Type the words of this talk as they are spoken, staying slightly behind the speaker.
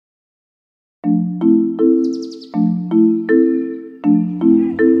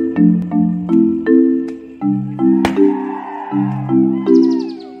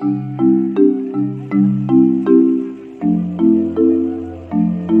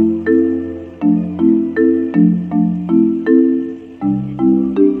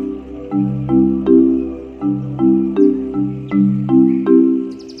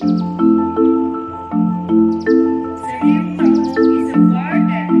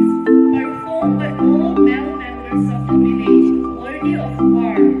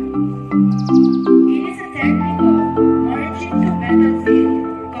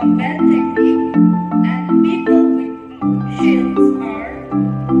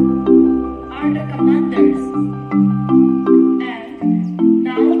are the commanders. And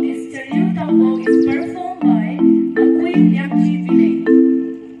now this stereotype is performed by Ngee.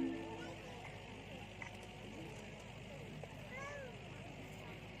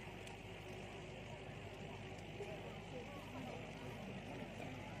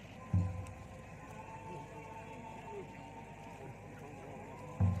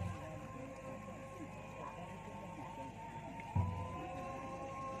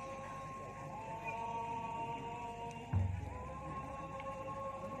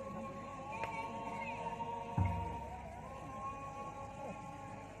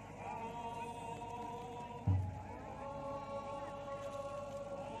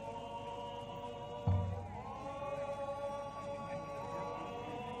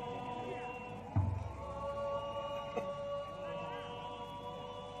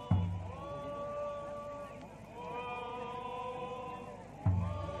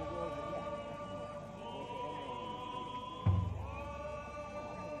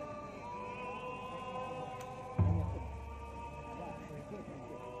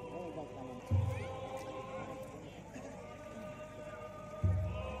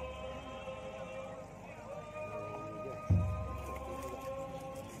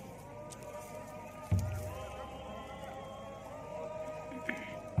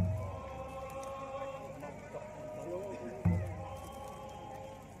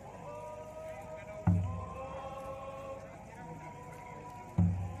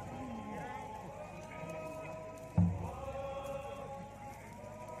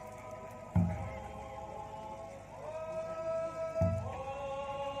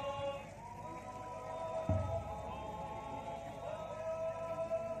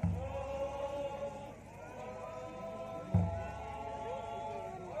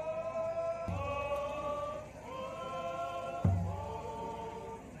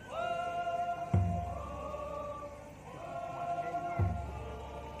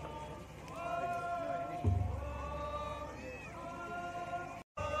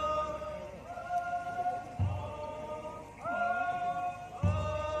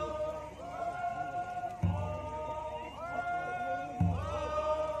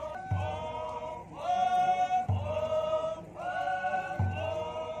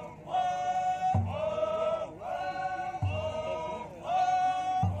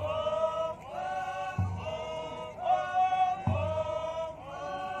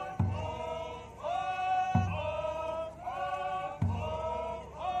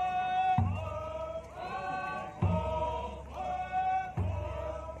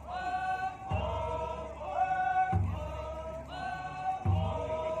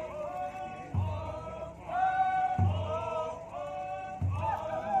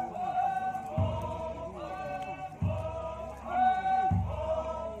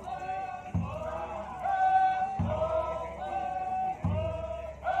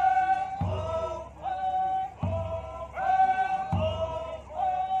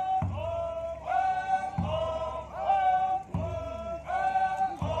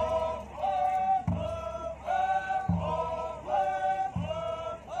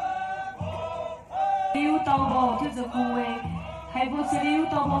 Liu tàu bò theo giờ quê, hay vô sẽ liu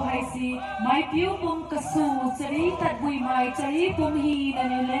tàu bò hay si, mai piu bung kasu, sẽ li tạt bùi mai, sẽ li bung hi na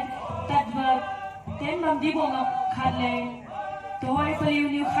nè lên, tạt vật, tên mam đi bộ ngọc khăn lên, tôi phải liu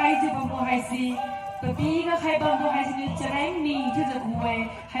liu khai chứ bung bò hay si, bởi vì các khai bung bò hay si liu chereng ni theo giờ quê,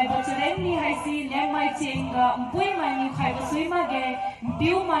 hay vô chereng ni hay si, leng mai cheng ga, bùi mai liu khai vô suy ma ge,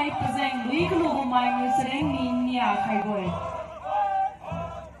 piu mai pazeng lui cái lô mai liu chereng ni nia khai quê.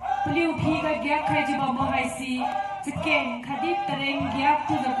 Liu phi ka gyak khai ji ba mo hai si chicken khadi tereng gyak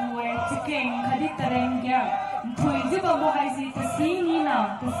tu da kuwe chicken khadi tereng gyak thui ji ba mo hai si ta si ni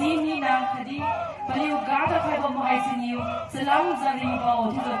na khadi liu ga da khai ba mo hai si niu salam zari ba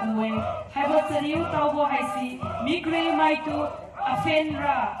o tu da kuwe hai ba chariu tau bo hai si migre mai tu afen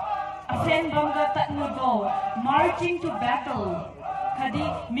bam ga tat nu bo marching to battle khadi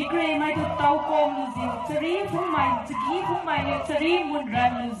migre mai tu tau kom lu ziu chari phung mai le chari mun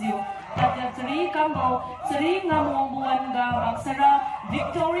ran lu ziu tat chari kambo chari ngamong buan ga aksara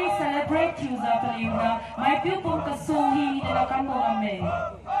victory celebrate you za paliuna mai piu pum ka su hi na kambo ame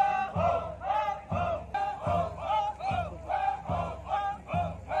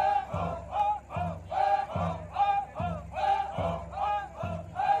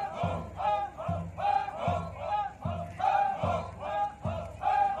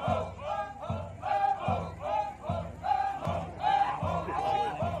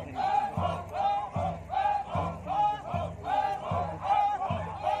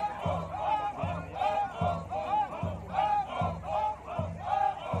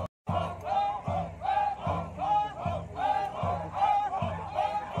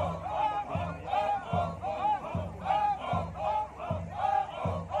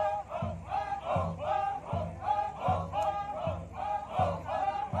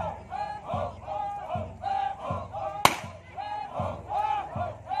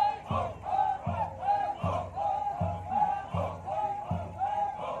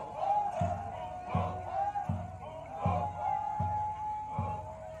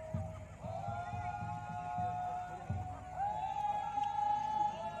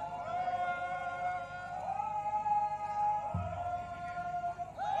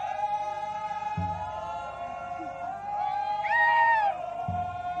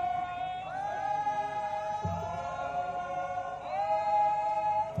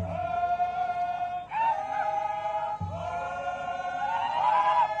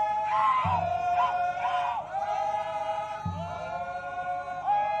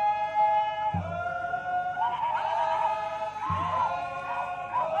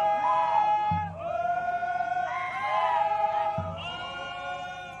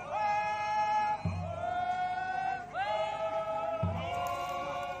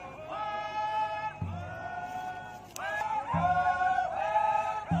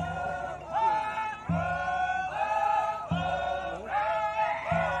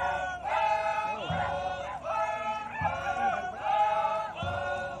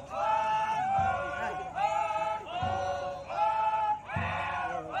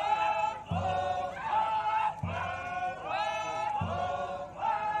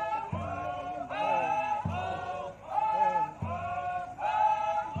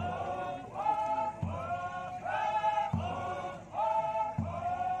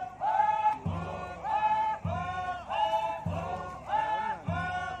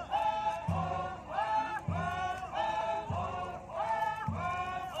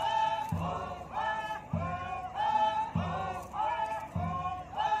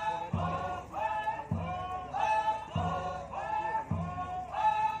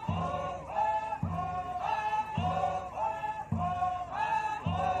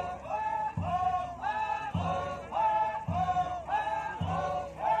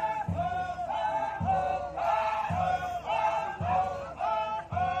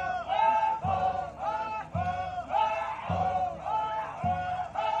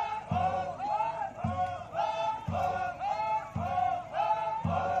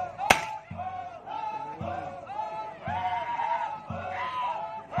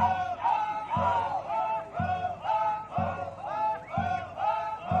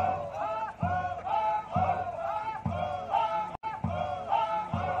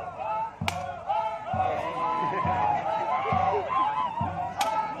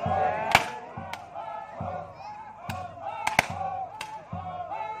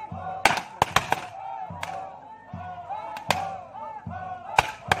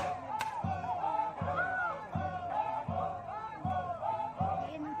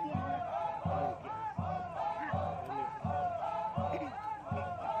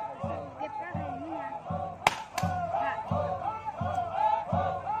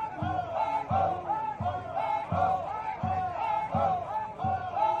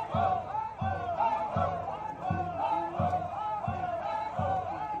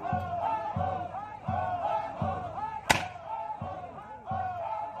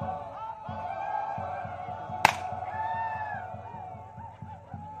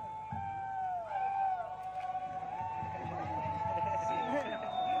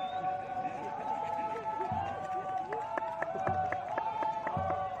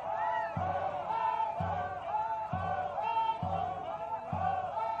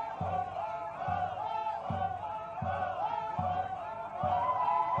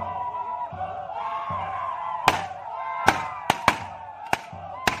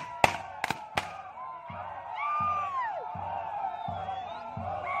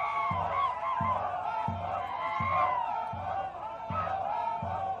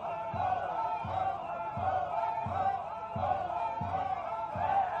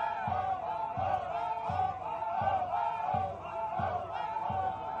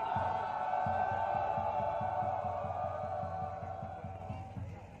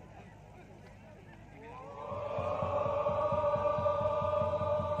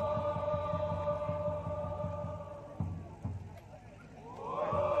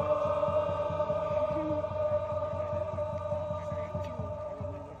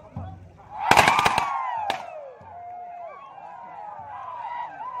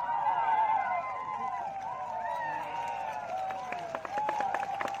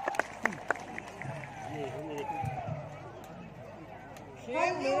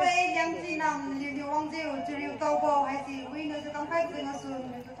因为两只男的王者就有到宝，还是为了是刚开始的时候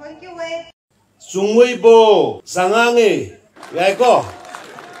就团结为。中微波상황에 야이거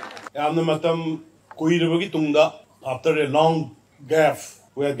yamna matam kuirabagi tungda after a long gap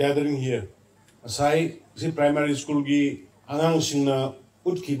we are gathering here asai si primary school gi angang singna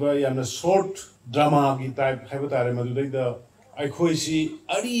utkiba yamna short drama gi type haibata re madudai da aikhoi si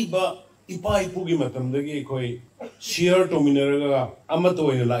ariba ipa ipugi matam dagi khoi share domineraga amato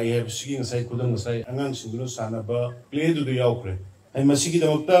ina la ye sigi ngasai kudang ngasai angang singno sanaba play du yaukre ai masigi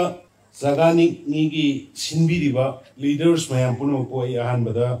damakta Sagani Ngee Sinbiriba leaders mayam puno ko ay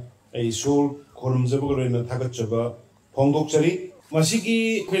ahanbada ay sol khorumjabagalo na thagachaba phongdokchari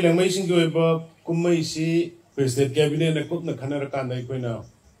masigi khilangmai singgo eba kummai si president cabinet na kutna khanara kanda ikoina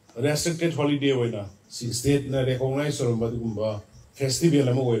restricted holiday oina si state na recognize rombadu gumba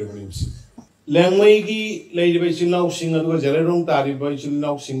festival ama oirabani si langmai gi leidiba sinau sing adu jalerong tariba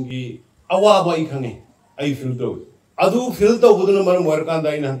sinau singi awaba ikhangi ai feel do adu feel to buduna maram warkan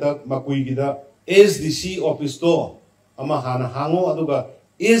dai nanta makui gida SDC office to ama hana hango aduga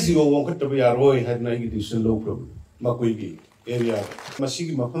SEO wonkat to yaroi hadna gi decision low problem makui gi area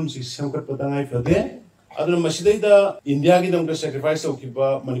masigi mafam si samkat patangai fade aduna masidai da India gi dam sacrifice of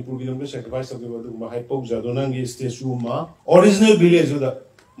kiba Manipur gi dam sacrifice of kiba du ma hai pok jadona gi statue ma original village da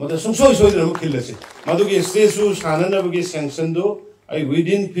mada sungsoi soi da khillase madu gi statue sanana gi sanction do ai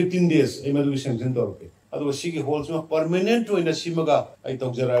within 15 days ai madu sanction do adu sigi holes ma permanent oina simaga ai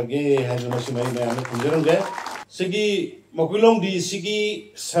tokjarage haina masimai na ana kunjaranga sigi makulong di sigi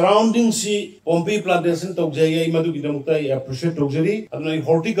surrounding si pompi plantation tokjai ai madu gidamukta ai appreciate tokjari aduna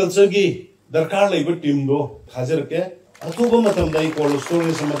horticulture gi darkar laiba team do hajarke atuba matam dai cold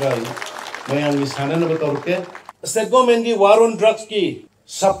storage samaga ai mayang gi sanana batorke state government gi war on drugs ki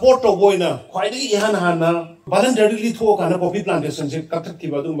support to boina khwaidagi ihan hana voluntarily tho kana poppy plantation se kathak ki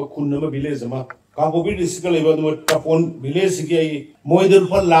badu ma khunna ma village ma Kapopi district level no tapon village ki moidul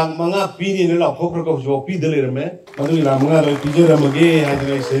par lang manga pini ne la phokra ko jo pi dele rame madu la manga ro pije ramage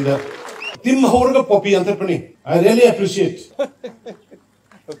hadrai seda tim hor ga popi entrepreneur I really appreciate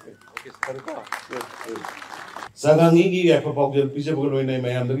Chaga Ngee gi ya pop jel pije bogol oinai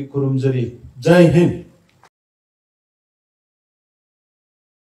mayam da ki kurum jari jai hind